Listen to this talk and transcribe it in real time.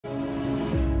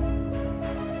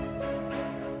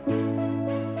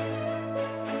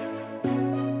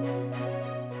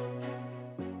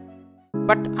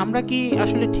But আমরা কি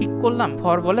আসলে ঠিক করলাম?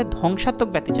 ভর বলে ধ্বংসাত্মক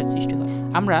ব্যতিচার সৃষ্টি হয়।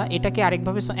 আমরা এটাকে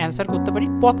আরেকভাবে অ্যান্সার করতে পারি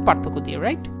পথ পার্থক্য দিয়ে,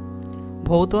 রাইট?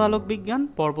 ভৌত আলোক বিজ্ঞান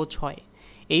পর্ব 6।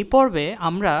 এই পর্বে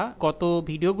আমরা গত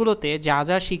ভিডিওগুলোতে যা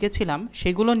যা শিখেছিলাম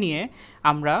সেগুলো নিয়ে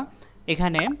আমরা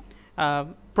এখানে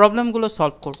প্রবলেমগুলো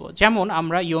সলভ করব। যেমন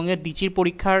আমরা ইয়ংয়ের দ্বিচির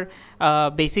পরীক্ষার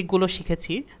বেসিকগুলো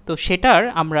শিখেছি, তো সেটার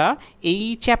আমরা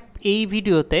এই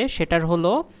ভিডিওতে সেটার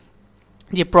হলো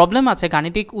যে প্রবলেম আছে,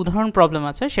 গাণিতিক উদাহরণ প্রবলেম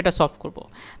আছে, সেটা সলভ করব।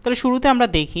 তাহলে শুরুতে আমরা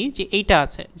দেখি যে এইটা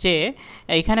আছে, যে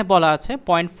এখানে বলা আছে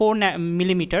 0.4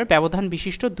 মিলিমিটার ব্যবধান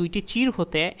বিশিষ্ট দুইটি চির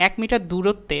হতে 1 মিটার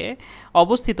দূরত্বে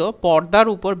অবস্থিত পর্দার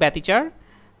উপর ব্যতিচার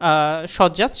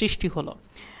সজ্জা সৃষ্টি হলো।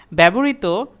 ব্যবহৃত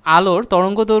আলোর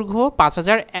তরঙ্গদৈর্ঘ্য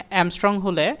 5000 অ্যামস্ট্রং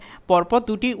হলে পরপর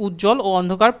দুটি উজ্জ্বল ও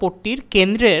অন্ধকার পট্টির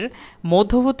কেন্দ্রের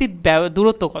মধ্যবর্তী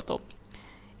দূরত্ব কত?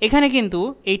 এখানে কিন্তু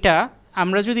এইটা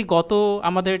আমরা যদি গত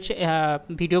আমাদের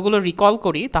ভিডিওগুলো রিকল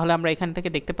করি তাহলে আমরা এখান থেকে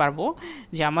দেখতে পারবো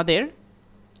যে আমাদের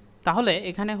তাহলে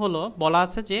এখানে হলো বলা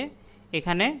আছে যে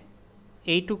এখানে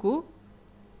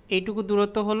এইটুকু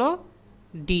দূরত্ব হলো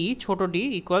ডি, ছোট ডি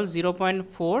ইকুয়াল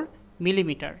 0.4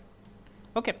 মিলিমিটার।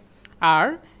 ওকে, আর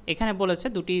এখানে বলেছে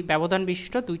দুটি ব্যবধান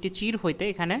বিশিষ্ট দুইটি চির হইতে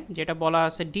এখানে যেটা বলা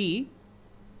আছে ডি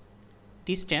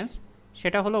ডিস্টেন্স,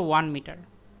 সেটা হলো 1 মিটার।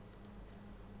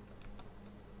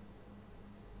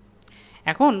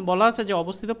 এখন বলা আছে যে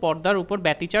অবস্থিত পর্দার উপর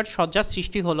ব্যতিচার সজ্জার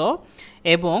সৃষ্টি হলো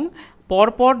এবং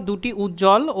পরপর দুটি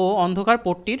উজ্জ্বল ও অন্ধকার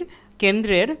পট্টির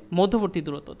কেন্দ্রের মধ্যবর্তী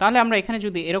দূরত্ব। তাহলে আমরা এখানে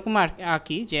যদি এরকম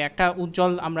আঁকি যে একটা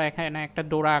উজ্জ্বল, আমরা এখানে একটা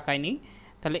ডোরা আঁকাইনি,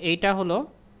 তাহলে এইটা হলো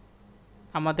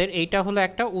আমাদের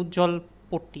একটা উজ্জ্বল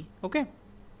পট্টি। ওকে,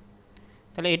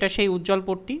 তাহলে এটা সেই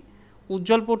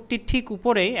উজ্জ্বল পট্টির ঠিক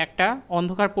উপরেই একটা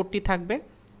অন্ধকার পট্টি থাকবে,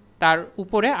 তার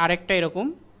উপরে আরেকটা এরকম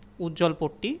উজ্জ্বল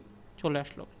পট্টি চলে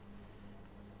আসলো,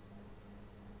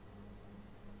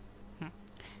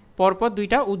 পরপর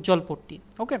দুইটা উজ্জ্বল পট্টি।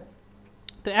 ওকে,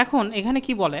 তো এখন এখানে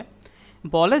কি বলে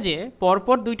যে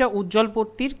পরপর দুইটা উজ্জ্বল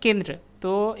পট্টির কেন্দ্রে।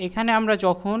 তো এখানে আমরা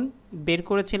যখন বের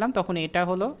করেছিলাম তখন এটা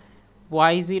হলো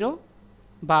y0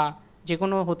 বা যে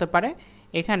কোনো হতে পারে।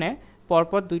 এখানে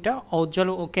পরপর দুইটা উজ্জ্বল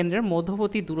কেন্দ্রের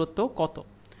মধ্যবর্তী দূরত্ব কত?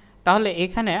 তাহলে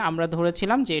এখানে আমরা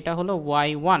ধরেছিলাম যে এটা হলো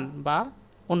y1 বা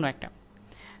অন্য একটা।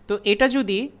 তো এটা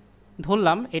যদি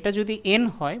ধরলাম, এটা যদি n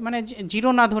হয়, মানে 0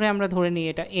 না ধরে আমরা ধরে নিই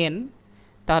এটা n,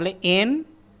 তাহলে n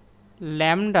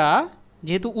ল্যামডা,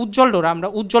 যেহেতু উজ্জ্বল ডোরা, আমরা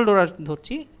উজ্জ্বল ডোরা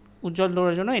ধরছি, উজ্জ্বল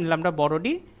ডোরার জন্য n ল্যামডা বড়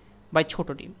ডি বাই ছোট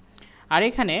ডি। আর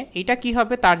এখানে এটা কি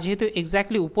হবে, তার যেহেতু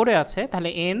এক্স্যাক্টলি উপরে আছে তাহলে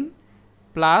n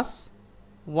প্লাস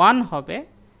 1 হবে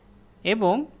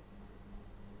এবং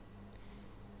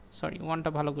ওয়ানটা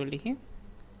ভালো করে লিখি,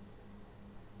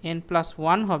 n প্লাস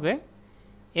 1 হবে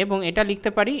এবং এটা লিখতে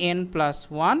পারি n প্লাস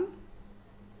 1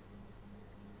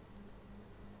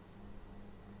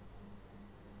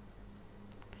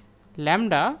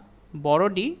 ল্যামডা বড়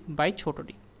ডি বাই ছোট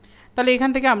ডি। তাহলে এখান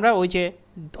থেকে আমরা ওই যে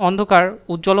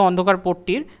উজ্জ্বল অন্ধকার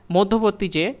পট্টির মধ্যবর্তী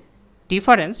যে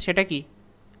ডিফারেন্স সেটা কি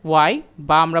y,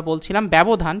 বা আমরা বলছিলাম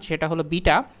ব্যবধান, সেটা হলো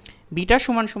বিটা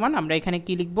সমান আমরা এখানে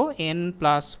কি লিখব, n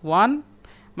প্লাস 1,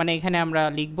 মানে এখানে আমরা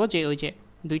লিখব যে ওই যে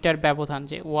দুইটার ব্যবধান,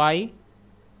 যে y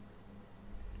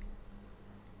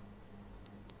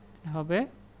হবে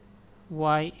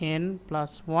yn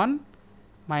প্লাস 1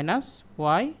 মাইনাস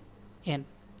yn।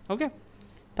 ওকে,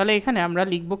 তাহলে এখানে আমরা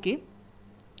লিখব কি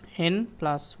n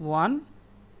প্লাস 1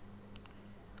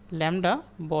 ল্যামডা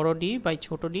বড় ডি বাই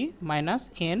ছোট ডি মাইনাস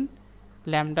n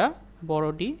ল্যামডা বড়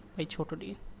ডি বাই ছোট ডি।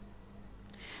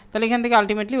 তাহলে এখান থেকে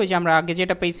আলটিমেটলি ওই যে আমরা আগে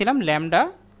যেটা পেয়েছিলাম ল্যামডা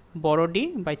বড় ডি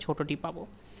বাই ছোট ডি পাবো।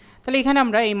 তাহলে এখানে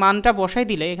আমরা এই মানটা বসাই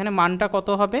দিলে এখানে মানটা কত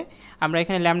হবে, আমরা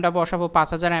এখানে ল্যামডা বসাবো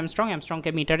 5000 অ্যামস্ট্রংকে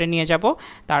মিটারে নিয়ে যাব,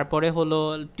 তারপরে হলো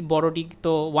বড় ডি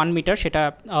তো 1 মিটার, সেটা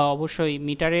অবশ্যই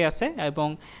মিটারে আছে, এবং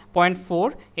 0.4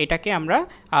 এটাকে আমরা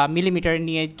মিলিমিটারে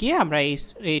নিয়ে গিয়ে আমরা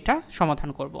এইটা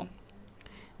সমাধান করব।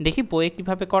 দেখি বইয়ে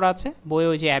কীভাবে করা আছে। বইয়ে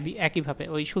ওই যে একইভাবে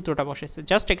ওই সূত্রটা বসেছে,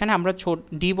 জাস্ট এখানে আমরা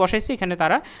ডি বসাইছি, এখানে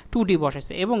তারা 2d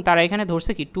বসাইছে এবং তারা এখানে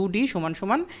ধরছে কি 2d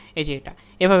সমান এই যে এটা,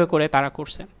 এভাবে করে তারা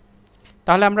করছে।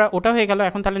 তাহলে আমরা ওটা হয়ে গেল।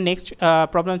 এখন তাহলে নেক্সট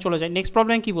প্রবলেম চলে যায়। নেক্সট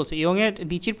প্রবলেম কি বলছে, ইয়ংয়ের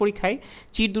দ্বিচির পরীক্ষায়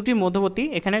চির দুটির মধ্যবর্তী,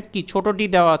 এখানে কি ছোট ডি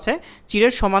দেওয়া আছে,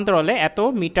 চিরের সমান্তরালে এত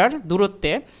মিটার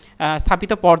দূরত্বে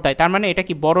স্থাপিত পর্দায়, তার মানে এটা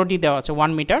কি বড় ডি দেওয়া আছে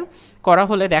 1 মিটার করা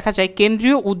হলে দেখা যায়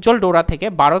কেন্দ্রীয় উজ্জ্বল ডোরা থেকে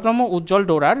 12তম উজ্জ্বল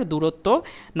ডোরার দূরত্ব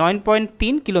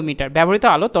 9.3 কিলোমিটার, ব্যবহৃত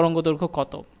আলো তরঙ্গদৈর্ঘ্য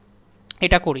কত?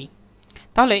 এটা করি।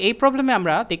 তাহলে এই প্রবলেমে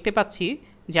আমরা দেখতে পাচ্ছি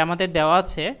যে আমাদের দেওয়া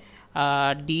আছে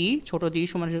ডি, ছোট ডি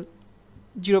সমান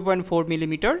 0.4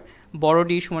 মিলিমিটার, বড়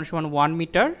ডি সমান 1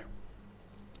 মিটার,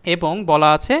 এবং বলা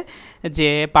আছে যে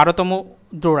 12তম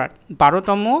ডোরার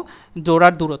 12তম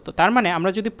ডোরার দূরত্ব। তার মানে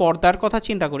আমরা যদি পর্দার কথা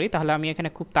চিন্তা করি, তাহলে আমি এখানে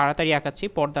খুব তাড়াতাড়ি আঁকাচ্ছি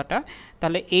পর্দাটা।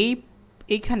 তাহলে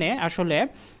এইখানে আসলে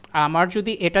আমার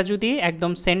যদি এটা যদি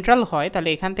একদম সেন্ট্রাল হয়, তাহলে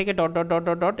এখান থেকে dot dot dot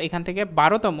dot dot এখান থেকে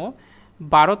 12তম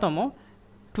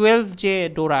 12 যে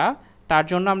ডোরা, তার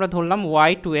জন্য আমরা ধরলাম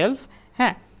Y12,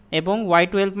 হ্যাঁ। এবং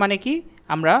Y12 মানে কি,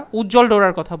 আমরা উজ্জ্বল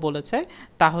ডোরার কথা বলেছে,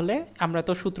 তাহলে আমরা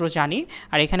তো সূত্র জানি,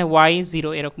 আর এখানে Y0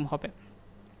 এরকম হবে।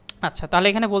 আচ্ছা, তাহলে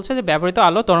এখানে বলছে যে ব্যবহৃত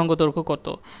আলো তরঙ্গ দৈর্ঘ্য কত,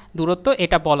 দূরত্ব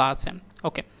এটা বলা আছে।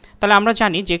 ওকে, তাহলে আমরা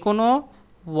জানি যে কোনো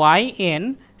yn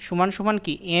সমান সমান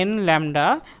কি n ল্যামডা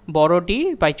বড় ডি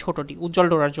বাই ছোট ডি উজ্জ্বল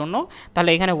ডোরার জন্য। তাহলে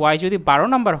এখানে y যদি 12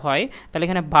 নাম্বার হয়, তাহলে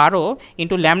এখানে 12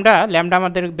 ইন্টু ল্যামডা, ল্যামডা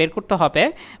আমাদের বের করতে হবে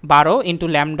 12 ইন্টু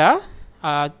ল্যামডা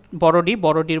বড়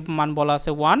ডির মান বলা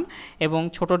আছে 1, এবং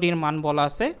ছোট ডির মান বলা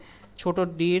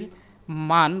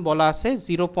আছে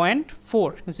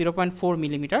 0.4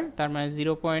 মিলিমিটার, তার মানে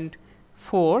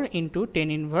 0.4 ইন্টু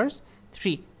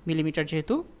 10⁻³ মিলিমিটার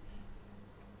যেহেতু।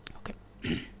 ওকে,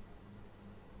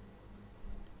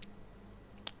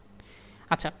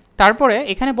 আচ্ছা, তারপরে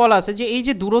এখানে বলা আছে যে এই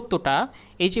যে দূরত্বটা,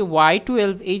 এই যে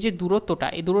Y12 এই যে দূরত্বটা,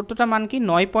 এই দূরত্বটা মান কি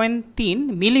 9.3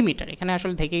 মিলিমিটার। এখানে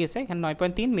আসলে থেকে গেছে, এখানে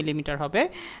 9.3 মিলিমিটার হবে।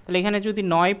 তাহলে এখানে যদি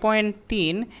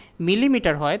 9.3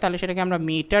 মিলিমিটার হয়, তাহলে সেটাকে আমরা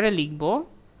মিটারে লিখব,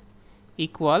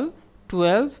 equal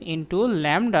 12 into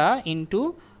lambda into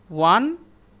 1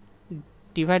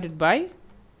 divided by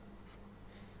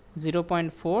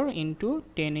 0.4 into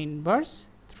 10⁻³।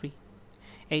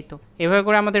 এই তো এভাবে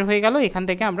করে আমাদের হয়ে গেল। এখান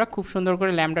থেকে আমরা খুব সুন্দর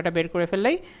করে ল্যামডাটা বের করে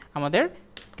ফেললেই আমাদের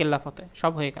কেল্লাফতে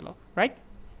সব হয়ে গেল, রাইট।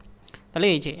 তাহলে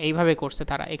এই যে এইভাবে করছে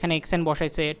তারা, এখানে এক্সএন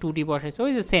বসাইছে, 2D বসাইছে,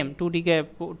 ওই যে সেম 2Dকে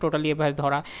টোটালি এভাবে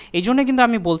ধরা। এই জন্য কিন্তু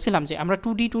আমি বলছিলাম যে আমরা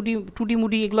 2D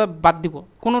মুডি এগুলো বাদ দিব,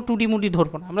 কোনো 2D মুডি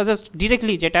ধরবো না, আমরা জাস্ট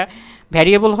ডিরেক্টলি যেটা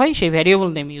ভ্যারিয়েবল হয় সেই ভ্যারিয়েবল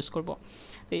নেম ইউজ করবো।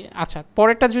 আচ্ছা,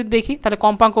 পরেরটা যদি দেখি, তাহলে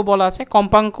কম্পাঙ্ক বলা আছে।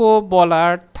 কম্পাঙ্ক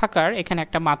বলার থাকার এখানে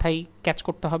একটা মাথায় ক্যাচ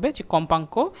করতে হবে যে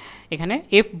কম্পাঙ্ক এখানে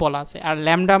এফ বলা আছে, আর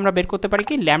ল্যামডা আমরা বের করতে পারি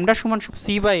কি, ল্যামডা সমান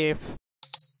c/f।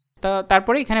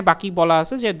 তারপরে এখানে বাকি বলা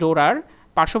আছে যে ডোরার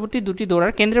পার্শ্ববর্তী দুটি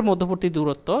ডোরার কেন্দ্রের মধ্যবর্তী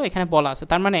দূরত্ব এখানে বলা আছে,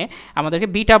 তার মানে আমাদেরকে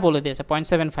বিটা বলে দিয়েছে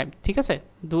 0.75, ঠিক আছে,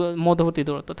 মধ্যবর্তী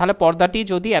দূরত্ব। তাহলে পর্দাটি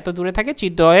যদি এত দূরে থাকে,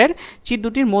 চিট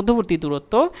দুটির মধ্যবর্তী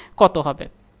দূরত্ব কত হবে?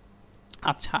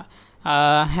 আচ্ছা,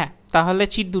 হ্যাঁ, তাহলে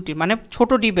চিট দুটির মানে ছোট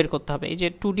ডি বের করতে হবে। এই যে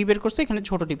 2D বের করছে, এখানে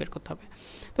ছোট ডি বের করতে হবে।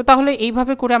 তো তাহলে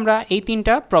এইভাবে করে আমরা এই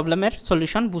 3টা প্রবলেমের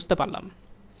সলিউশন বুঝতে পারলাম।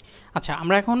 আচ্ছা,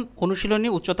 আমরা এখন অনুশীলনী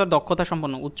উচ্চতর দক্ষতা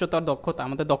সম্পন্ন, উচ্চতর দক্ষতা,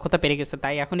 আমাদের দক্ষতা পেরে গেছে,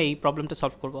 তাই এখন এই প্রবলেমটা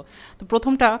সলভ করব। তো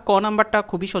প্রথমটা ক নাম্বারটা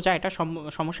খুবই সোজা, এটা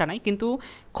সমস্যা নাই, কিন্তু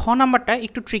খ নাম্বারটা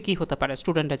একটু ট্রিকি হতে পারে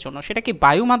স্টুডেন্টের জন্য। সেটা কি,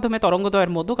 বায়ু মাধ্যমে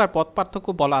তরঙ্গদ্বয়ের মধ্যকার পথ পার্থক্য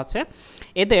বলা আছে,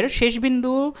 এদের শেষ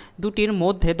বিন্দু দুটির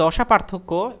মধ্যে দশা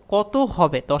পার্থক্য কত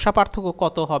হবে, দশা পার্থক্য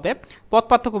কত হবে, পথ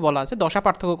পার্থক্য বলা আছে, দশা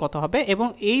পার্থক্য কত হবে, এবং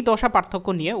এই দশা পার্থক্য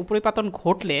নিয়ে উপরিপাতন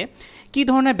ঘটলে কী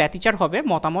ধরনের ব্যতিচার হবে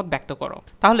মতামত ব্যক্ত করো।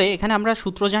 তাহলে এখানে আমরা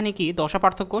সূত্র জানি কি, দশা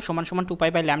পার্থক্য সমান সমান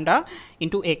 2π/λ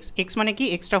ইন্টু এক্স। এক্স মানে কি,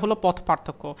 এক্সটা হলো পথ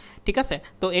পার্থক্য, ঠিক আছে।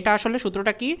 তো এটা আসলে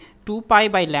সূত্রটা কি,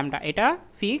 2π/λ, এটা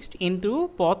ফিক্সড ইন্টু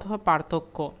পথ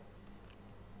পার্থক্য।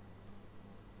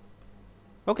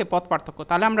 ওকে, পথ পার্থক্য।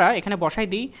 তাহলে আমরা এখানে বসাই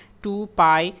দিই 2π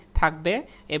থাকবে,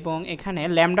 এবং এখানে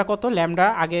ল্যামডা কত, ল্যামডা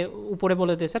আগে উপরে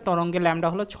বলে দিয়েছে, তরঙ্গের ল্যামডা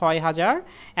হলো 6000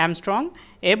 অ্যামস্ট্রং,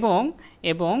 এবং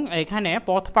এখানে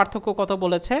পথ পার্থক্য কত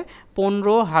বলেছে,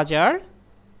 15000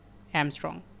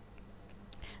 অ্যামস্ট্রং।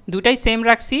 দুটাই সেম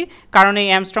রাখছি, কারণ এই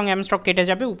অ্যামস্ট্রং কেটে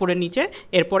যাবে উপরে নিচে,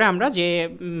 এরপরে আমরা যে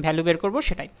ভ্যালু বের করব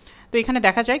সেটাই। তো এখানে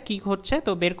দেখা যায় কি হচ্ছে,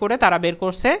 তো তারা বের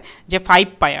করছে যে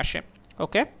 5π আসে।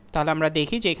 ওকে, তাহলে আমরা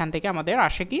দেখি যে এখান থেকে আমাদের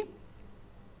আসে কি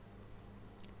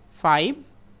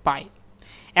 5π।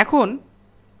 এখন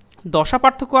দশা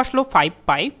পার্থক্য আসলো 5π,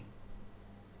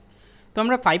 তো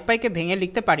আমরা 5πকে ভেঙে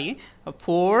লিখতে পারি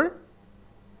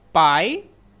 4π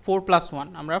 4+1,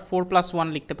 আমরা 4+1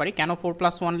 লিখতে পারি। কেন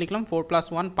 4+1 লিখলাম,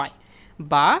 4+1π,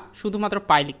 বা শুধুমাত্র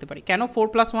পাই লিখতে পারি। কেন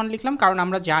 4+1 লিখলাম, কারণ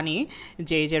আমরা জানি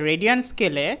যে এই যে রেডিয়ান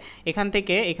স্কেলে এখান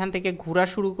থেকে ঘোরা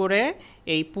শুরু করে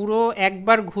এই পুরো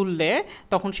একবার ঘুরলে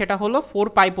তখন সেটা হলো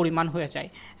 4π পরিমাণ হয়ে যায়।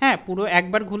 হ্যাঁ, পুরো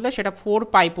একবার ঘুরলে সেটা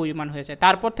 4π পরিমাণ হয়ে যায়।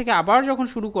 তারপর থেকে আবার যখন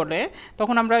শুরু করে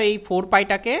তখন আমরা এই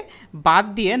 4πটাকে বাদ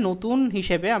দিয়ে নতুন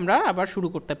হিসেবে আমরা আবার শুরু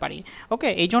করতে পারি। ওকে,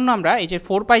 এই জন্য আমরা এই যে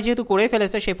 4π যেহেতু করে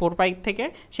ফেলেছে, সেই 4π থেকে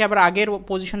সে আবার আগের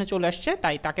পজিশনে চলে আসছে,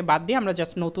 তাই তাকে বাদ দিয়ে আমরা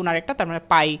জাস্ট নতুন আরেকটা, তার মানে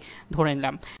পাই ধরে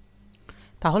নিলাম।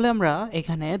 তাহলে আমরা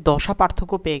এখানে দশা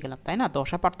পার্থক্য পেয়ে গেলাম, তাই না,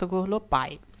 দশা পার্থক্য হলো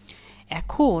পাই।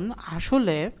 এখন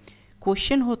আসলে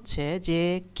কোশ্চেন হচ্ছে যে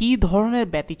কি ধরনের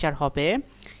ব্যতিচার হবে,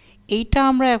 এইটা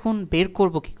আমরা এখন বের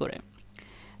করব কি করে।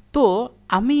 তো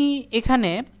আমি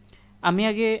এখানে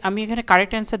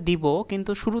কারেক্ট অ্যান্সার দিব,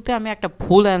 কিন্তু শুরুতে আমি একটা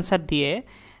ভুল অ্যান্সার দিয়ে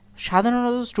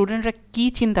সাধারণত স্টুডেন্টরা কি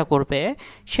চিন্তা করবে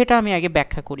সেটা আমি আগে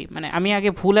ব্যাখ্যা করি, মানে আমি আগে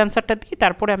ভুল অ্যান্সারটা দিই,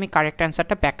 তারপরে আমি কারেক্ট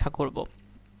অ্যান্সারটা ব্যাখ্যা করব।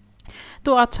 তো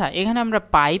আচ্ছা, এখানে আমরা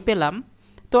পাই পেলাম,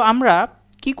 তো আমরা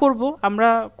কি করব, আমরা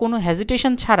কোনো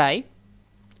হেজিটেশন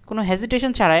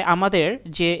ছাড়াই আমাদের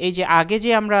যে এই যে আগে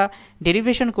যে আমরা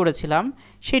ডেরিভেশন করেছিলাম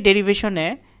সেই ডেরিভেশনে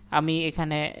আমি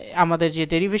এখানে আমাদের যে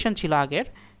ডেরিভেশন ছিল আগের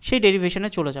সেই ডেরিভেশনে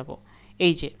চলে যাব।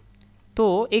 এই যে, তো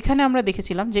এখানে আমরা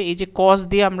দেখেছিলাম যে এই যে কজ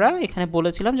দিয়ে আমরা এখানে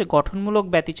বলেছিলাম যে গঠনমূলক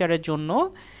ব্যতিচারের জন্য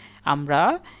আমরা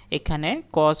এখানে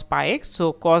কজ পাই এক্স, সো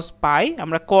কজ পাই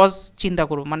আমরা কজ চিন্তা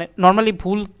করব, মানে নর্মালি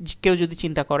ভুল কেউ যদি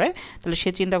চিন্তা করে তাহলে সে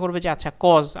চিন্তা করবে যে আচ্ছা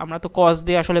কজ, আমরা তো কজ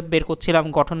দিয়ে আসলে বের করছিলাম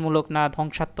গঠনমূলক না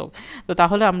ধ্বংসাত্মক, তো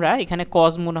তাহলে আমরা এখানে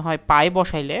কজ মনে হয় পাই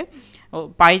বসাইলে,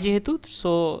 পাই যেহেতু,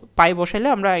 সো পাই বসাইলে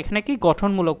আমরা এখানে কি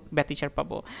গঠনমূলক ব্যতিচার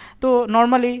পাবো। তো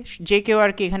নর্মালি যে কেউ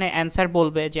আর কি এখানে অ্যান্সার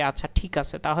বলবে যে আচ্ছা ঠিক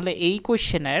আছে, তাহলে এই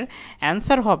কোয়েশ্চেনের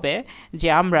অ্যান্সার হবে যে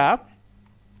আমরা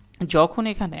যখন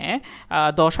এখানে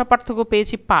দশা পার্থক্য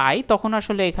পেয়েছি পাই, তখন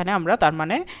আসলে এখানে আমরা তার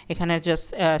মানে এখানে জাস্ট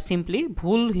সিম্পলি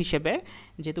ভুল হিসেবে,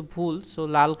 যেহেতু ভুল সো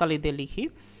লাল কালি দিয়ে লিখি,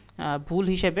 ভুল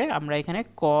হিসেবে আমরা এখানে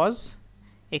কজ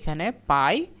এখানে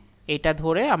পাই এটা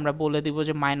ধরে আমরা বলে দিব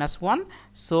যে -1,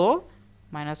 সো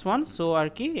 -1, সো আর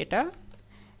কি এটা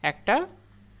একটা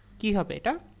কি হবে,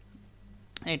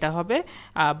 এটা হবে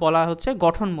বলা হচ্ছে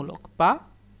গঠনমূলক বা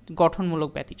গঠনমূলক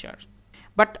ব্যতিচার।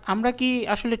 বাট আমরা কি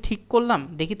আসলে ঠিক করলাম?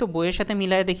 দেখি তো বইয়ের সাথে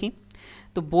মিলায় দেখি।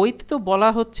 তো বইতে তো বলা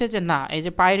হচ্ছে যে না, এই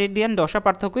যে পাইরেডিয়ান দশা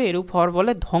পার্থক্য এরূপ হওয়ার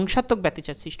বলে ধ্বংসাত্মক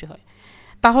ব্যতিচার সৃষ্টি হয়।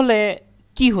 তাহলে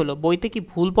কি হলো, বইতে কি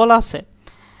ভুল বলা আছে?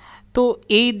 তো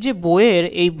এই যে বইয়ের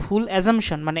এই ভুল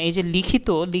অ্যাজাম্পশন, মানে এই যে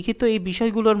লিখিত এই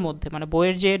বিষয়গুলোর মধ্যে, মানে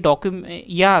বইয়ের যে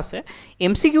আছে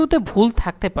এমসিকিউতে ভুল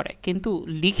থাকতে পারে, কিন্তু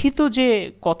লিখিত যে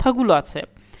কথাগুলো আছে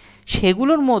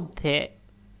সেগুলোর মধ্যে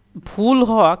ভুল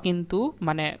হওয়া কিন্তু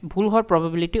মানে ভুল হওয়ার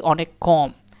প্রবাবিলিটি অনেক কম।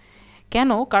 কেন?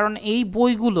 কারণ এই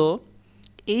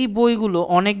বইগুলো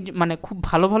অনেক মানে খুব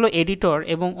ভালো ভালো এডিটর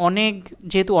এবং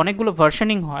যেহেতু অনেকগুলো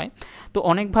ভার্সনিং হয়, তো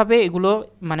অনেকভাবে এগুলো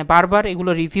মানে বারবার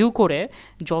এগুলো রিভিউ করে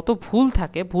যত ভুল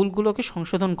থাকে ভুলগুলোকে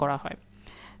সংশোধন করা হয়।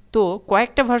 তো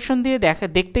কয়েকটা ভার্সন দিয়ে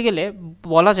দেখতে গেলে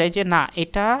বলা যায় যে না,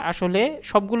 এটা আসলে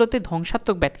সবগুলোতে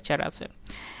ধ্বংসাত্মক ব্যতিচার আছে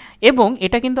এবং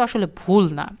এটা কিন্তু আসলে ভুল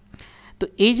না। তো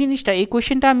এই জিনিসটা, এই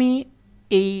কোয়েশ্চেনটা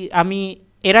আমি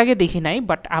এর আগে দেখি নাই,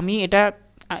 বাট আমি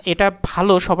এটা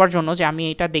ভালো সবার জন্য যে আমি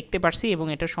এটা দেখতে পারছি এবং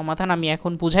এটার সমাধান আমি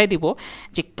এখন বুঝাই দিব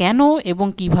যে কেন এবং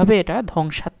কিভাবে এটা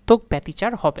ধ্বংসাত্মক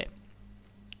ব্যতিচার হবে।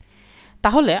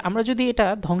 তাহলে আমরা যদি এটা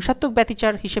ধ্বংসাত্মক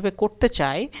ব্যতিচার হিসেবে করতে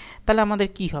চাই তাহলে আমাদের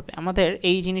কি হবে, আমাদের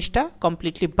এই জিনিসটা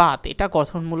কমপ্লিটলি বাদ, এটা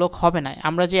গঠনমূলক হবে না।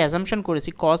 আমরা যে অ্যাজাম্পশন করেছি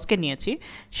কজকে নিয়েছি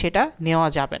সেটা নেওয়া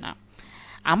যাবে না।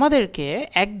 আমাদেরকে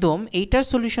একদম এইটার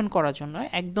সলিউশন করার জন্য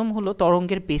একদম হলো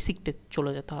তরঙ্গের বেসিকটা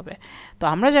চলে যেতে হবে। তো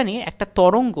আমরা জানি একটা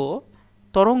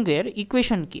তরঙ্গের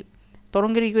ইকুয়েশন কি,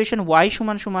 তরঙ্গের equation y =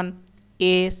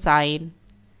 a sin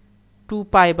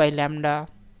 2π/λ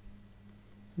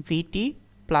vt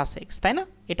 + x, তাই না?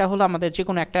 এটা হলো আমাদের যে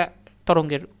কোনো একটা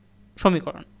তরঙ্গের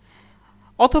সমীকরণ।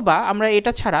 অথবা আমরা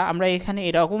এটা ছাড়া আমরা এখানে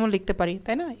এরকমও লিখতে পারি,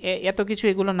 তাই না? এত কিছু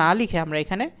এগুলো না লিখে আমরা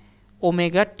এখানে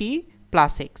ωt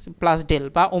 + x + ডেল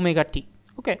বা ωt,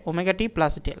 ওকে, ωt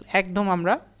 + ডেল একদম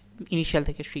আমরা ইনিশিয়াল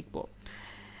থেকে শিখব।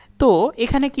 তো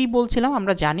এখানে কি বলছিলাম,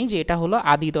 আমরা জানি যে এটা হলো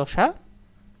আদি দশা,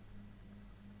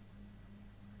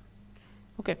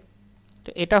 ওকে, তো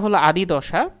এটা হলো আদি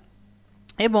দশা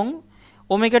এবং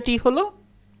ωt হলো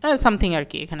সামথিং আর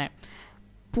কি। এখানে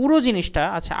পুরো জিনিসটা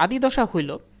আচ্ছা আদি দশা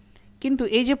হইল, কিন্তু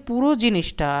এই যে পুরো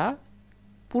জিনিসটা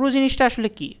আসলে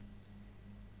কি,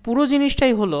 পুরো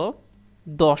জিনিসটাই হলো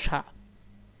দশা,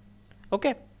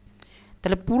 ওকে,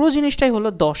 তাহলে পুরো জিনিসটাই হলো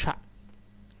দশা।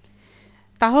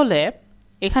 তাহলে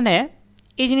এখানে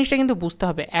এই জিনিসটা কিন্তু বুঝতে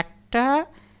হবে, একটা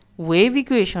ওয়েভ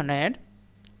ইকুয়েশনের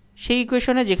সেই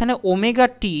ইকুয়েশনে যেখানে ওমেগা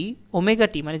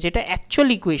টি মানে যেটা অ্যাকচুয়াল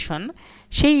ইকুয়েশন,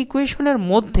 সেই ইকুয়েশনের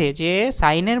মধ্যে যে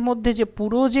সাইনের মধ্যে যে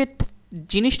পুরো যে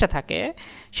জিনিসটা থাকে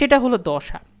সেটা হলো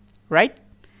দশা, রাইট?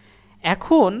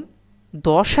 এখন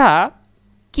দশা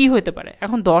কি হতে পারে,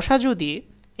 এখন দশা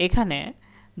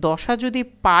যদি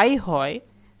পাই হয়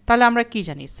তাহলে আমরা কি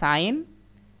জানি, সাইন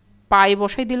পাই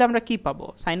বসাই দিলে আমরা কি পাবো,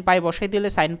 সাইন পাই বসাই দিলে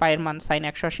সাইন পাইয়ের মান, সাইন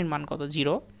 180 মান কত,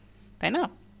 0, তাই না?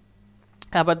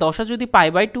 আবার দশা যদি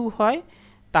π/2 হয়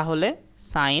তাহলে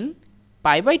সাইন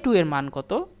π/2 এর মান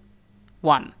কত,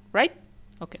 1, রাইট?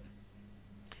 ওকে,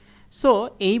 সো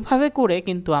এইভাবে করে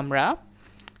কিন্তু আমরা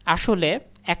আসলে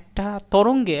একটা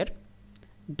তরঙ্গের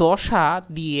দশা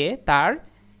দিয়ে তার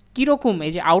কীরকম,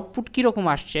 এই যে আউটপুট কীরকম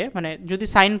আসছে, মানে যদি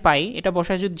সাইন পাই এটা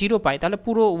বসায় যদি 0 পাই তাহলে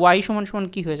পুরো y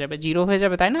 = কী হয়ে যাবে, 0 হয়ে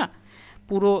যাবে, তাই না?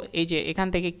 পুরো এই যে এখান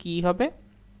থেকে কি হবে,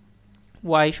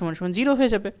 y = 0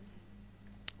 হয়ে যাবে।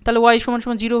 তাহলে y =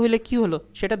 0 হলে কি হলো,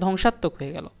 সেটা ধ্বংসাত্মক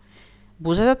হয়ে গেল।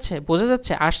 বোঝা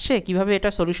যাচ্ছে আসছে কিভাবে এটা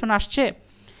সলিউশন আসছে।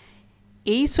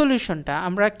 এই সলিউশনটা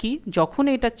আমরা কি যখন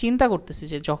এটা চিন্তা করতেছি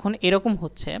যে যখন এরকম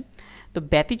হচ্ছে, তো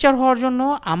ব্যতিচার হওয়ার জন্য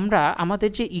আমরা আমাদের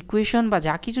যে ইকুয়েশন বা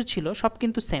যা কিছু ছিল সব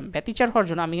কিন্তু সেম। ব্যতিচার হওয়ার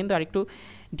জন্য আমি কিন্তু আরেকটু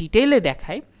ডিটেইলে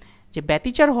দেখাই যে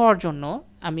ব্যতিচার হওয়ার জন্য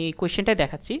আমি এই কোয়েশ্চেনটাই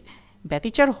দেখাচ্ছি।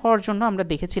 ব্যতিচার হওয়ার জন্য আমরা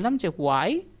দেখেছিলাম যে y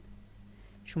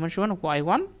 =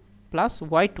 y1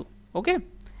 + y2। ওকে,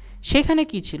 সেখানে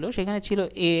কি ছিল, সেখানে ছিল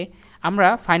a, আমরা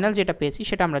ফাইনাল যেটা পেয়েছি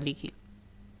সেটা আমরা লিখি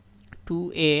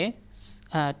 2a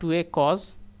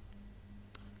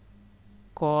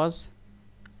cos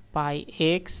pi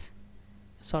x,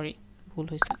 sorry ভুল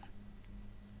হয়েছে,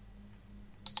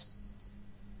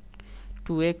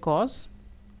 2a cos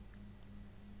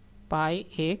pi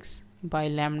x by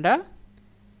lambda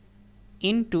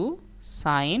into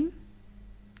sin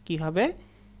কি হবে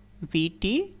vt,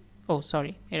 ও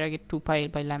সরি এর আগে 2 pi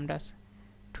by lambda,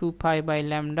 2 pi by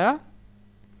lambda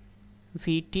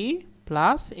vt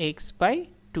plus x by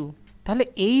 2। তাহলে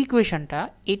এই ইকুয়েশনটা,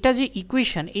 এটা যে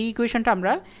ইকুয়েশন, এই ইকুয়েশনটা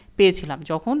আমরা পেয়েছিলাম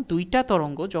যখন দুইটা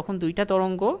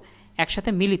তরঙ্গ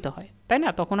একসাথে মিলিত হয়, তাই না?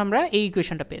 তখন আমরা এই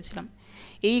ইকুয়েশনটা পেয়েছিলাম।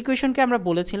 এই ইকুয়েশনকে আমরা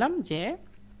বলেছিলাম যে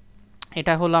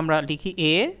এটা হলো, আমরা লিখি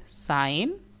a sin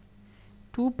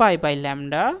 2 pi by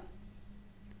lambda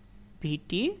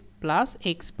vt plus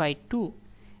x by 2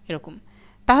 এরকম।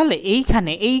 তাহলে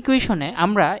এইখানে এই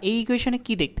ইকুয়েশনে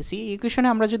কি দেখতেছি, এই ইকুয়েশনে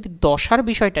আমরা যদি দশার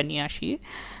বিষয়টা নিয়ে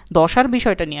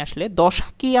আসলে দশা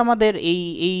কি আমাদের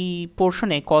এই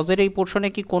পোর্শনে, কজের এই পোর্শনে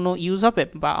কি কোনো ইউজ হবে,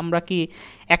 বা আমরা কি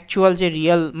অ্যাকচুয়াল যে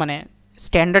রিয়েল মানে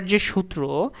স্ট্যান্ডার্ড যে সূত্র,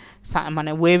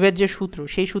 মানে ওয়েভের যে সূত্র,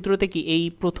 সেই সূত্রতে কি এই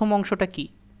প্রথম অংশটা কি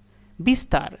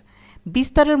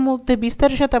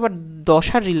বিস্তারের সাথে আবার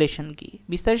দশার রিলেশন কি?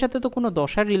 বিস্তারের সাথে তো কোনো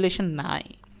দশার রিলেশন নাই,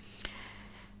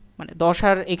 মানে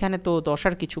দশার এখানে তো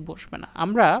দশার কিছু বসবে না।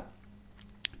 আমরা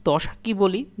দশা কি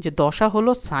বলি, যে দশা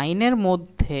হলো সাইনের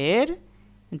মধ্যের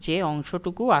যে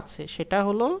অংশটুকু আছে সেটা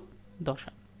হলো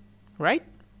দশা, রাইট?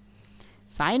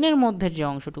 সাইনের মধ্যের যে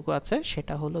অংশটুকু আছে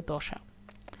সেটা হলো দশা।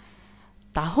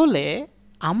 তাহলে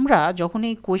আমরা যখন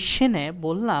এই কোয়েশ্চেনে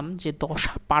বললাম যে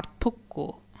দশা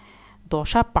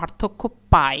পার্থক্য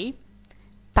পাই,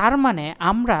 তার মানে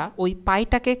আমরা ওই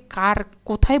পাইটাকে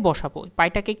কোথায় বসাবো?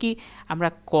 পাইটাকে কি আমরা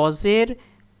কজের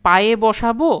পায়ে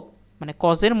বসাবো, মানে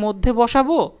কজের মধ্যে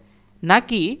বসাবো,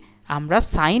 নাকি আমরা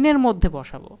সাইনের মধ্যে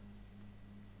বসাবো?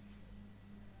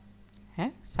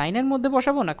 হ্যাঁ, সাইনের মধ্যে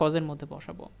বসাবো না কজের মধ্যে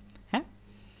বসাবো? হ্যাঁ,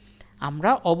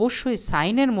 আমরা অবশ্যই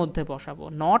সাইনের মধ্যে বসাবো,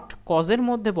 নট কজের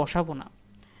মধ্যে বসাবো না।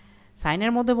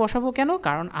 সাইনের মধ্যে বসাবো কেন?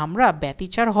 কারণ আমরা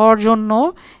ব্যতিচার হওয়ার জন্য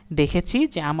দেখেছি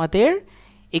যে আমাদের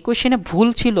এই কোয়েশ্চেনে ভুল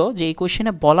ছিল, যে এই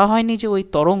কোয়েশ্চেনে বলা হয়নি যে ওই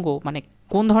তরঙ্গ মানে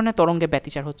কোন ধরনের তরঙ্গে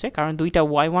ব্যতিচার হচ্ছে, কারণ দুইটা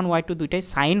y1 y2 দুইটাই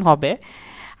সাইন হবে।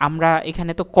 আমরা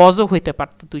এখানে তো কজও হইতে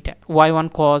পারতো, দুইটা y1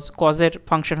 কজের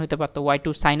ফাংশন হইতে পারতো, y2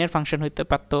 সাইনের ফাংশন হইতে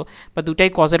পারতো, বা দুইটাই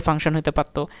কজের ফাংশন হইতে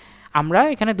পারতো। আমরা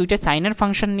এখানে দুইটাই সাইনের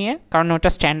ফাংশন নিয়ে, কারণ ওটা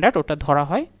স্ট্যান্ডার্ড, ওটা ধরা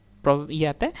হয়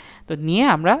ইয়াতে, তো নিয়ে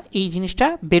আমরা এই জিনিসটা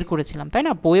বের করেছিলাম, তাই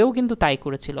না? বইয়েও কিন্তু তাই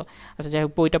করেছিল। আচ্ছা যাই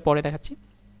হোক, বইটা পরে দেখাচ্ছি।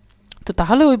 তো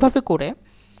তাহলে ওইভাবে করে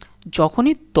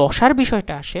যখনই দশার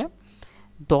বিষয়টা আসে,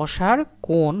 দশার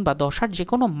কোণ বা দশার যে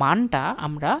কোনো মানটা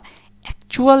আমরা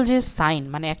অ্যাকচুয়াল যে সাইন,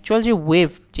 মানে অ্যাকচুয়াল যে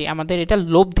ওয়েভ, যে আমাদের এটা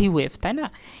লব্ধি ওয়েভ, তাই না?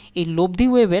 এই লব্ধি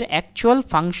ওয়েভের অ্যাকচুয়াল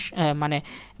মানে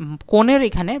কোণের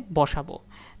এখানে বসাবো।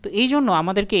 তো এই জন্য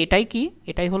আমাদেরকে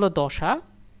এটাই হলো দশা।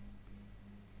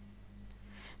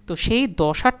 তো সেই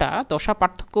দশা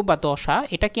পার্থক্য বা দশা,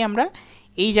 এটাকে আমরা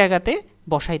এই জায়গাতে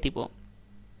বসাই দিব।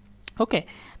 ওকে,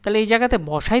 তাহলে এই জায়গাতে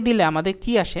বসাই দিলে আমাদের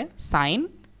কি আসে, সাইন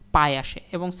পাই আসে,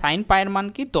 এবং সাইন পায়ের মান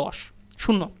কি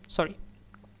 0।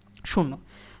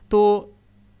 তো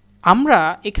আমরা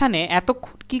এখানে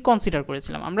এতক্ষণ কি কনসিডার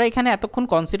করেছিলাম? আমরা এখানে এতক্ষণ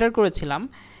কনসিডার করেছিলাম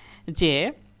যে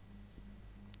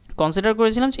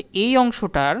এই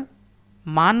অংশটার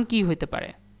মান কি হতে পারে,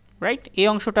 রাইট? এই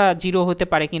অংশটা 0 হতে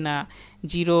পারে কি না,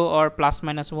 0 অর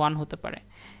 ±1 হতে পারে।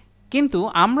 কিন্তু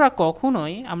আমরা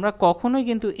কখনোই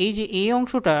কিন্তু এই যে এই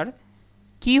অংশটার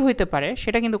কি হইতে পারে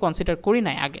সেটা কিন্তু কনসিডার করি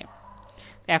নাই আগে।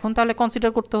 এখন তাহলে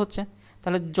কনসিডার করতে হচ্ছে।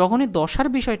 তাহলে যখনই দশার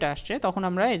বিষয়টা আসছে, তখন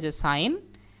আমরা এই যে সাইন,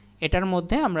 এটার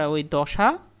মধ্যে আমরা ওই দশা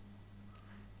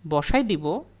বসাই দিব।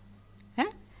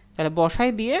 হ্যাঁ, তাহলে বসাই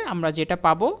দিয়ে আমরা যেটা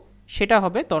পাবো সেটা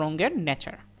হবে তরঙ্গের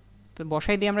নেচার। তো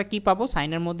বসাই দিয়ে আমরা কি পাবো,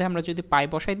 সাইনের মধ্যে আমরা যদি পাই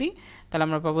বসাই দিই, তাহলে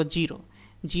আমরা পাবো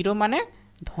 0 মানে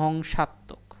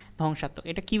ধ্বংসাত্মক।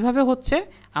 এটা কিভাবে হচ্ছে,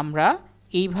 আমরা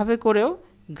এইভাবে করেও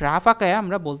গ্রাফ আঁকায়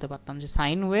আমরা বলতে পারতাম যে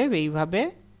সাইন ওয়েভ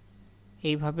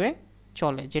এইভাবে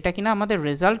চলে, যেটা কিনা আমাদের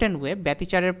রেজাল্টেন্ট ওয়েভ।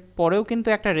 ব্যতিচারের পরেও কিন্তু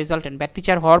একটা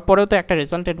ব্যতিচার হওয়ার পরেও তো একটা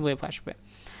রেজাল্টেন্ট ওয়েভ আসবে।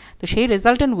 তো সেই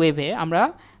রেজাল্টেন্ট ওয়েভে আমরা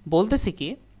বলতেছি কি,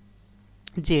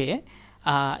 যে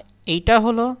এইটা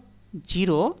হলো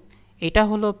 0, এটা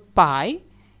হলো পাই,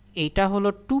 এইটা হলো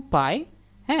 2 পাই,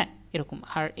 হ্যাঁ এরকম,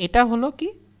 আর এটা হলো কি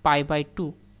π/2,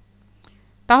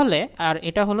 তাহলে আর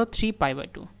এটা হলো 3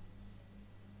 π/2।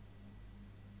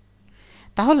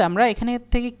 তাহলে আমরা এখানে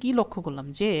থেকে কি লক্ষ্য করলাম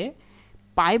যে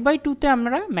π/2-তে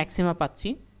আমরা ম্যাক্সিমা পাচ্ছি,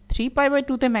 3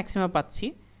 π/2-তে ম্যাক্সিমা পাচ্ছি,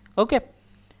 ওকে।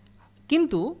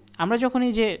 কিন্তু আমরা যখন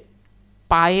এই যে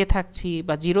পায়ে থাকছি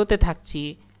বা 0-তে থাকছি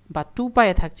বা 2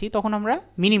 পায়ে থাকছি তখন আমরা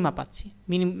মিনিমা পাচ্ছি।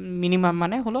 মিনিমাম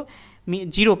মানে হলো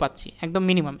 0 পাচ্ছি, একদম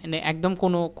মিনিমাম, মানে একদম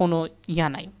কোনো ইয়া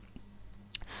নাই।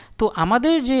 তো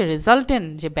আমাদের যে রেজাল্টেন্ট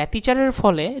যে ব্যতিচারের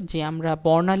ফলে যে আমরা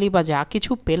বর্ণালী বা যা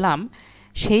কিছু পেলাম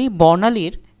সেই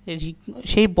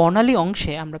বর্ণালী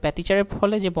অংশে আমরা ব্যতিচারের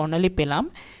ফলে যে বর্ণালী পেলাম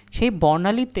সেই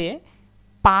বর্ণালীতে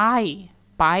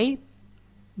পাই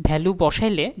ভ্যালু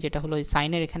বসাইলে, যেটা হলো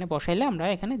সাইনের এখানে বসাইলে আমরা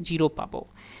এখানে 0 পাবো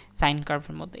সাইন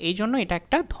কার্ভের মধ্যে, এই জন্য এটা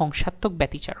একটা ধ্বংসাত্মক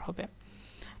ব্যতিচার হবে।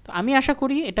 তো আমি আশা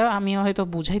করি এটা আমি হয়তো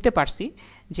বুঝাইতে পারছি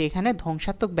যে এখানে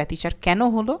ধ্বংসাত্মক ব্যতিচার কেন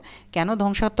হলো, কেন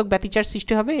ধ্বংসাত্মক ব্যতিচার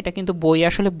সৃষ্টি হবে। এটা কিন্তু বই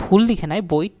আসলে ভুল লিখে নাই,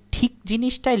 বই ঠিক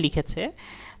জিনিসটাই লিখেছে।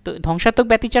 তো ধ্বংসাত্মক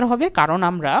ব্যতিচার হবে কারণ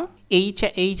আমরা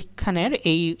এইখানের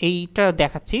এইটা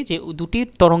দেখাচ্ছি যে দুটি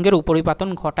তরঙ্গের উপরিপাতন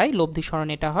ঘটায়, লব্ধি সরণ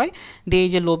এটা হয়, দিয়ে এই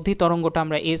যে লব্ধি তরঙ্গটা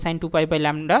আমরা a sin 2π/λ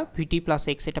vt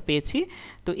 + x এটা পেয়েছি।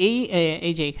 তো এই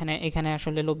যে এখানে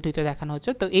আসলে লব্ধিতে দেখানো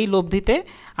হচ্ছে, তো এই লব্ধিতে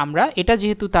আমরা এটা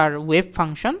যেহেতু তার ওয়েভ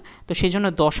ফাংশন, তো সেই জন্য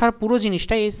দশার পুরো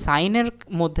জিনিসটা এই সাইনের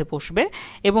মধ্যে বসবে,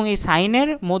 এবং এই সাইনের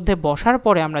মধ্যে বসার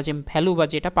পরে আমরা যে ভ্যালু বা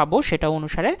যেটা পাবো সেটা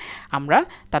অনুসারে আমরা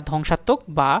তার ধ্বংসাত্মক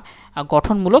বা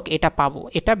গঠনমূলক এটা পাবো,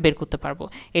 এটা বের করতে পারবো।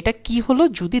 এটা কি হলো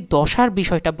যদি দশার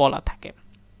বিষয়টা বলা থাকে।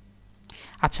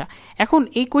 আচ্ছা, এখন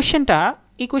এই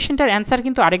কোয়েশ্চেনটার অ্যান্সার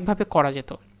কিন্তু আরেকভাবে করা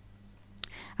যেত।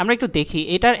 আমরা একটু দেখি,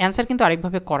 এটার অ্যান্সার কিন্তু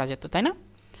আরেকভাবে করা যেত, তাই না?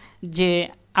 যে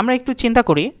আমরা একটু চিন্তা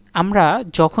করি, আমরা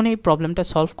যখন এই প্রবলেমটা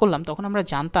সলভ করলাম তখন আমরা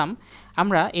জানতাম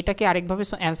আমরা এটাকে আরেকভাবে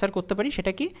অ্যান্সার করতে পারি,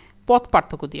 সেটা কি পথ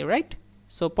পার্থক্য দিয়ে, রাইট?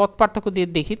 সো পথ পার্থক্য দিয়ে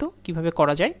দেখি তো কীভাবে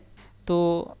করা যায়। তো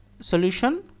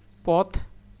সলিউশন পথ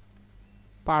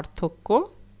পার্থক্য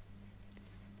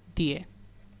দিয়ে,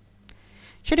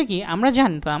 সেটা কি আমরা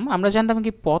জানতাম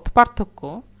কি পথ পার্থক্য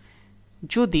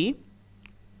যদি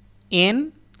n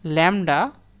ল্যামডা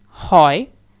হয়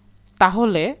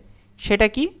তাহলে সেটা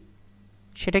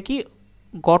কি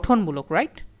গঠনমূলক,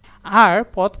 রাইট? আর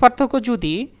পথ পার্থক্য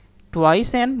যদি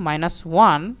 2n -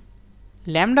 1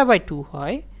 λ/2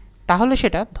 হয় তাহলে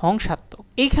সেটা ধ্বংসাত্মক।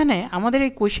 এইখানে আমাদের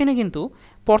এই কোয়েশ্চেনে কিন্তু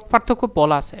পথ পার্থক্য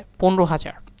বলা আছে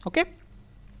 15,000, ওকে।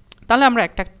 তাহলে আমরা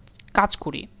একটা কাজ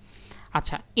করি,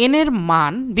 আচ্ছা n এর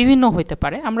মান বিভিন্ন হইতে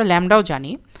পারে, আমরা ল্যামডাও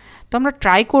জানি, তো আমরা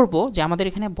ট্রাই করব যে আমাদের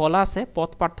এখানে বলা আছে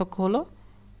পথ পার্থক্য হলো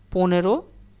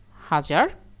 15,000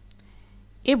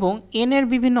 এবং n এর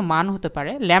বিভিন্ন মান হতে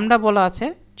পারে, ল্যামডা বলা আছে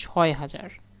 6,000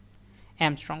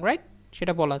 অ্যামস্ট্রং, রাইট?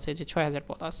 সেটা বলা আছে যে 6,000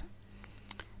 বলা আছে।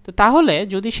 তো তাহলে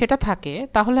যদি সেটা থাকে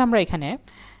তাহলে আমরা এখানে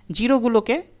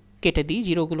জিরোগুলোকে কেটে দিই,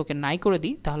 জিরোগুলোকে নাই করে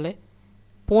দিই, তাহলে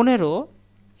 15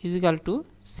 =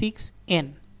 6n।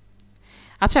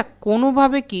 আচ্ছা,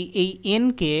 কোনোভাবে কি এই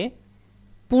nকে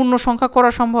পূর্ণ সংখ্যা করা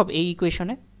সম্ভব এই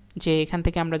ইকুয়েশনে? যে এখান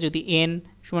থেকে আমরা যদি n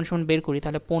 = বের করি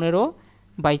তাহলে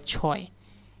 15/6,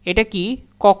 এটা কি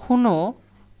কখনো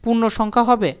পূর্ণ সংখ্যা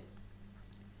হবে?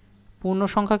 পূর্ণ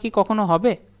সংখ্যা কি কখনো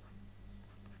হবে?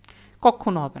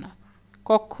 কখনো হবে না,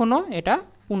 কখনো এটা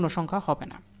পূর্ণ সংখ্যা হবে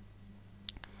না।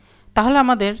 তাহলে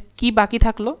আমাদের কি বাকি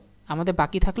থাকলো? আমাদের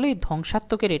বাকি থাকলো এই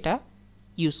ধ্বংসাত্মকের এটা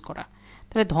ইউজ করা।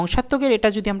 তাহলে ধ্বংসাত্মকের এটা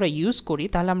যদি আমরা ইউজ করি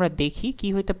তাহলে আমরা দেখি কি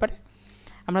হইতে পারে।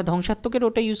 আমরা ধ্বংসাত্মকের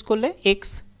ওটা ইউজ করলে x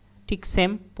ঠিক সেম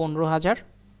 15,000,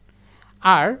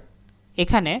 আর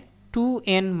এখানে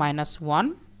 2n - 1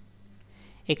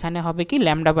 এখানে হবে কি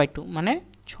λ/2 মানে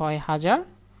 6,000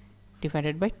 /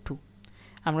 2।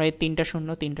 আমরা এই 3টা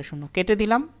শূন্য কেটে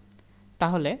দিলাম।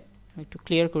 তাহলে একটু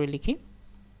ক্লিয়ার করে লিখি,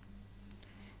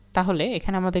 তাহলে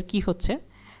এখানে আমাদের কি হচ্ছে,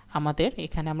 আমাদের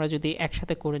এখানে আমরা যদি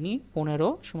একসাথে করে নিই 15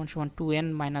 = 2n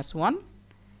 - 1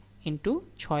 ইন্টু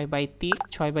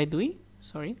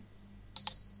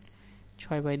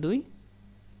 6/2,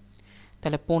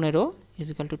 তাহলে 15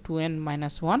 = 2n -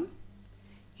 1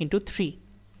 ইন্টু 3।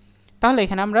 তাহলে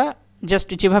এখানে আমরা জাস্ট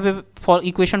যেভাবে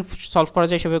ইকুয়েশন সলভ করা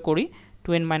যায় সেভাবে করি,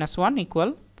 2n - 1 =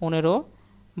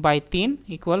 15/3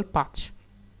 = 5।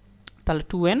 তাহলে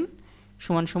 2n =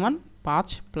 5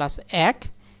 + 1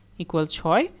 =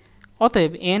 6,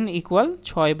 অতএব n =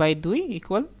 6/2 =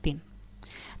 3।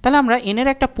 তাহলে আমরা n এর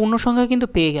একটা পূর্ণ সংখ্যা কিন্তু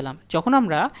পেয়ে গেলাম। যখন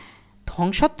আমরা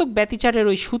ধ্বংসাত্মক ব্যতিচারের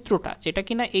ওই সূত্রটা, যেটা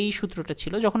কিনা এই সূত্রটা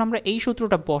ছিল, যখন আমরা এই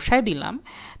সূত্রটা বসায় দিলাম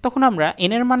তখন আমরা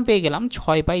n এর মান পেয়ে গেলাম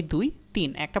 6/2 3,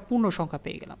 একটা পূর্ণ সংখ্যা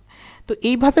পেয়ে গেলাম। তো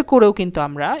এইভাবে করেও কিন্তু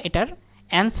আমরা এটার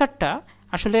অ্যান্সারটা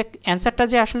আসলে অ্যান্সারটা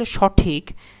যে আসলে সঠিক,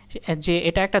 যে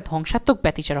এটা একটা ধ্বংসাত্মক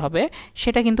ব্যতিচার হবে,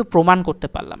 সেটা কিন্তু প্রমাণ করতে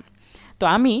পারলাম। তো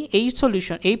আমি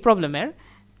এই প্রবলেমের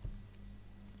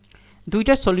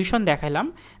দুইটা সলিউশন দেখাইলাম।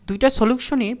 দুইটা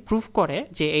সলিউশনই প্রুফ করে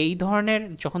যে এই ধরনের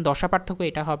যখন দশা পার্থক্য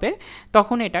এটা হবে,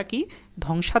 তখন এটা কি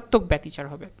ধ্বংসাত্মক ব্যতিচার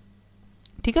হবে।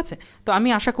 ঠিক আছে, তো আমি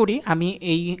আশা করি আমি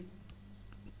এই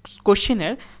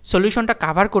কোশ্চেনের সলিউশনটা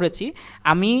কাভার করেছি।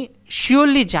 আমি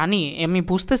শিওরলি জানি, আমি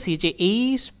বুঝতেছি যে এই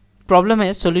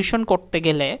প্রবলেমের সলিউশন করতে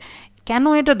গেলে কেন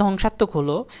এটা ধ্বংসাত্মক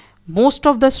হলো। মোস্ট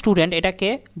অফ দ্য স্টুডেন্ট এটাকে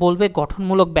বলবে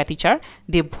গঠনমূলক ব্যতিচার,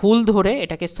 দিয়ে ভুল ধরে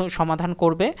এটাকে সমাধান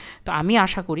করবে। তো আমি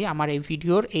আশা করি আমার এই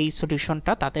ভিডিওর এই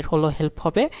সলিউশনটা তাদের হলো হেল্প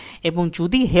হবে, এবং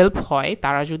যদি হেল্প হয়,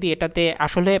 তারা যদি এটাতে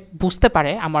আসলে বুঝতে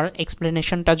পারে, আমার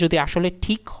এক্সপ্লেনেশনটা যদি আসলে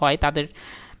ঠিক হয়,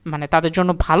 তাদের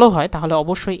জন্য ভালো হয়, তাহলে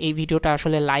অবশ্যই এই ভিডিওটা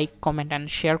আসলে লাইক, কমেন্ট অ্যান্ড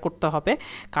শেয়ার করতে হবে।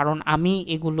 কারণ আমি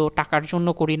এগুলো টাকার জন্য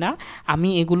করি না, আমি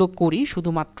এগুলো করি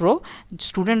শুধুমাত্র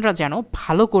স্টুডেন্টরা যেন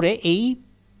ভালো করে এই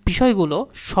বিষয়গুলো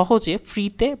সহজে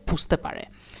ফ্রিতে বুঝতে পারে,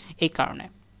 এই কারণে।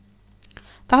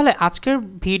 তাহলে আজকের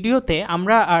ভিডিওতে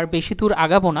আমরা আর বেশি দূর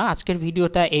আগাবো না, আজকের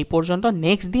ভিডিওটা এই পর্যন্ত।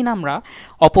 নেক্সট দিন আমরা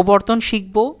অপবর্তন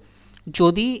শিখব।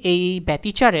 যদি এই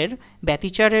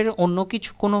ব্যতিচারের অন্য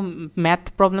কিছু কোনো ম্যাথ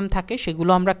প্রবলেম থাকে,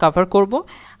 সেগুলো আমরা কভার করব।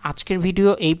 আজকের ভিডিও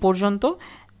এই পর্যন্ত,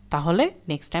 তাহলে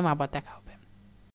নেক্সট টাইম আবার দেখা হবে।